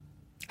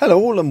Hello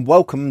all and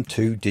welcome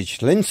to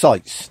Digital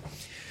Insights.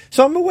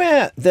 So I'm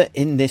aware that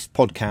in this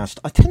podcast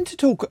I tend to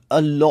talk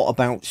a lot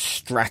about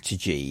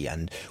strategy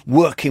and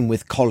working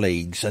with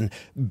colleagues and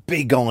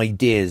big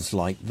ideas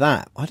like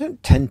that. I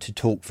don't tend to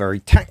talk very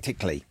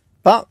tactically,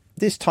 but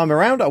this time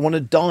around I want to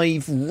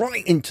dive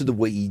right into the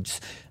weeds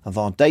of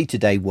our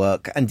day-to-day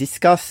work and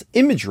discuss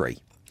imagery.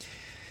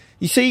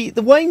 You see,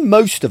 the way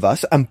most of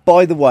us, and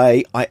by the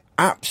way, I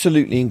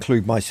absolutely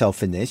include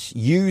myself in this,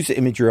 use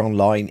imagery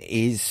online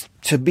is,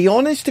 to be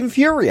honest,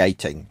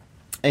 infuriating.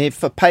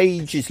 If a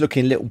page is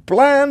looking a little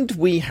bland,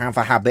 we have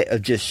a habit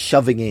of just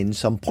shoving in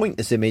some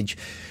pointless image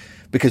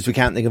because we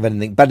can't think of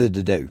anything better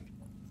to do.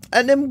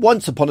 And then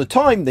once upon a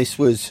time, this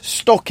was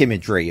stock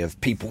imagery of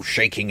people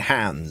shaking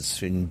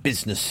hands in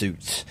business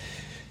suits.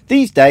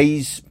 These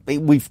days,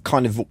 we've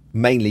kind of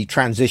mainly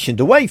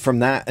transitioned away from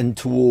that and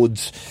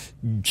towards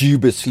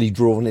dubiously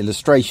drawn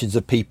illustrations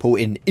of people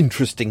in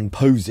interesting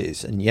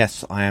poses. And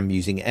yes, I am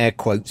using air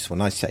quotes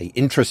when I say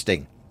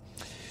interesting.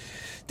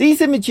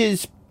 These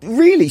images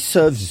really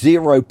serve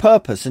zero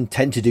purpose and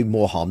tend to do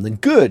more harm than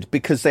good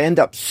because they end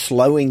up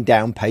slowing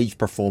down page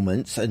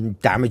performance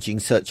and damaging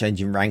search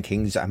engine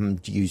rankings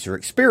and user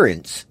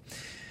experience.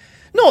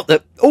 Not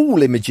that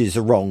all images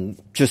are wrong,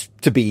 just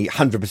to be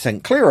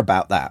 100% clear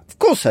about that. Of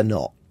course they're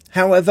not.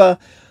 However,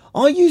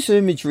 our use of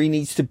imagery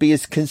needs to be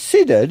as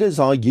considered as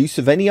our use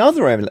of any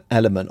other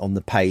element on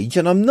the page,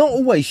 and I'm not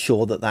always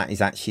sure that that is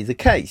actually the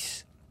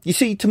case. You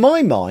see, to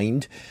my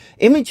mind,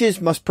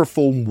 images must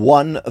perform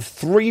one of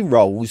three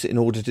roles in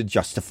order to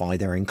justify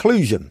their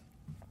inclusion.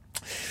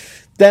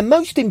 Their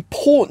most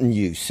important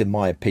use, in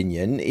my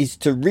opinion, is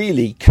to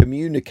really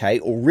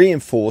communicate or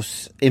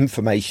reinforce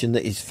information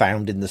that is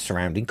found in the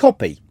surrounding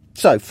copy.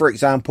 So, for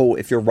example,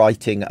 if you're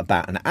writing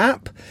about an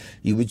app,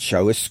 you would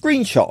show a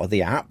screenshot of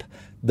the app.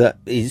 That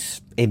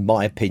is, in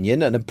my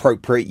opinion, an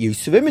appropriate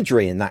use of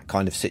imagery in that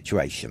kind of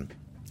situation.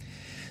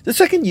 The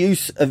second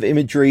use of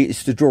imagery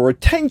is to draw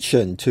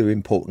attention to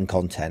important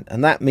content,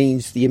 and that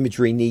means the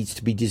imagery needs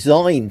to be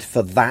designed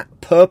for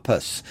that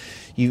purpose.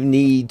 You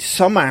need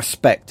some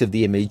aspect of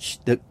the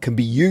image that can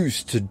be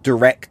used to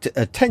direct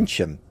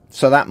attention.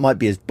 So that might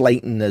be as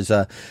blatant as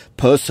a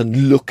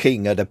person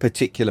looking at a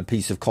particular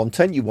piece of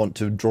content you want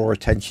to draw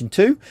attention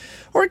to,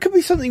 or it could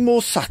be something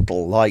more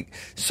subtle, like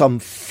some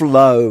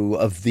flow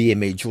of the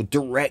image or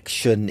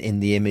direction in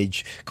the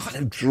image kind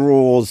of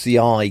draws the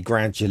eye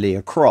gradually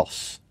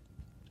across.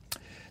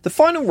 The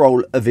final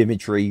role of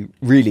imagery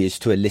really is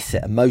to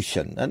elicit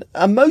emotion, and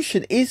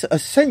emotion is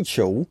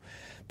essential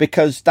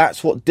because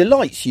that's what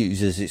delights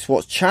users, it's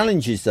what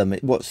challenges them,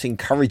 it's what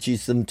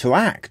encourages them to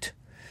act.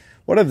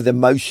 Whatever the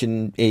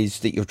emotion is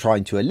that you're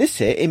trying to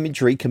elicit,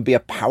 imagery can be a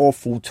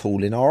powerful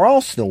tool in our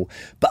arsenal,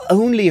 but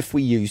only if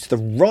we use the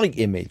right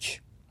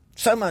image.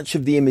 So much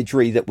of the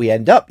imagery that we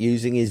end up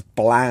using is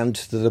bland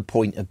to the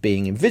point of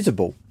being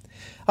invisible.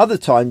 Other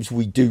times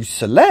we do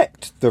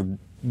select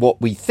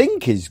what we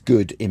think is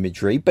good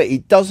imagery, but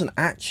it doesn't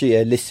actually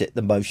elicit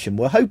the motion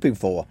we're hoping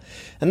for.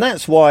 And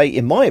that's why,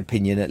 in my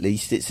opinion at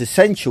least, it's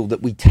essential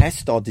that we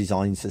test our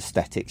design's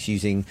aesthetics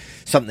using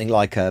something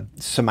like a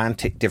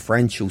semantic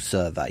differential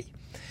survey.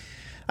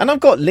 And I've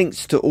got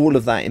links to all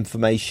of that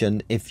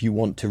information if you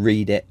want to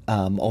read it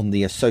on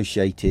the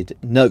associated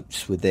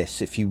notes with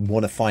this, if you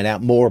want to find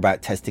out more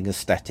about testing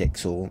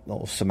aesthetics or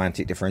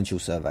semantic differential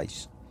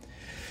surveys.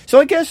 So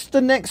I guess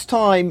the next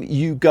time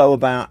you go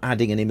about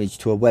adding an image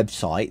to a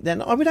website,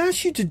 then I would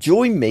ask you to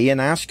join me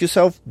and ask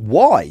yourself,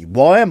 why?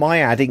 Why am I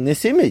adding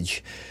this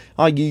image?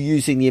 Are you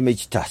using the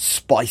image to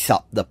spice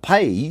up the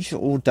page,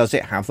 or does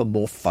it have a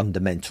more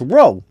fundamental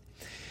role?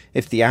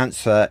 If the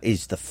answer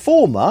is the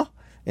former,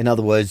 in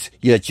other words,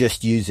 you're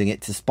just using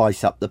it to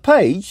spice up the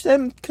page,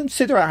 then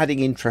consider adding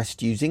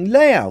interest using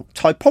layout,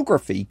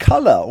 typography,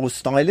 colour, or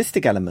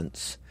stylistic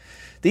elements.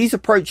 These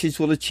approaches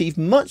will achieve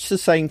much the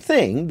same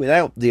thing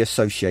without the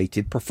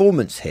associated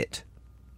performance hit.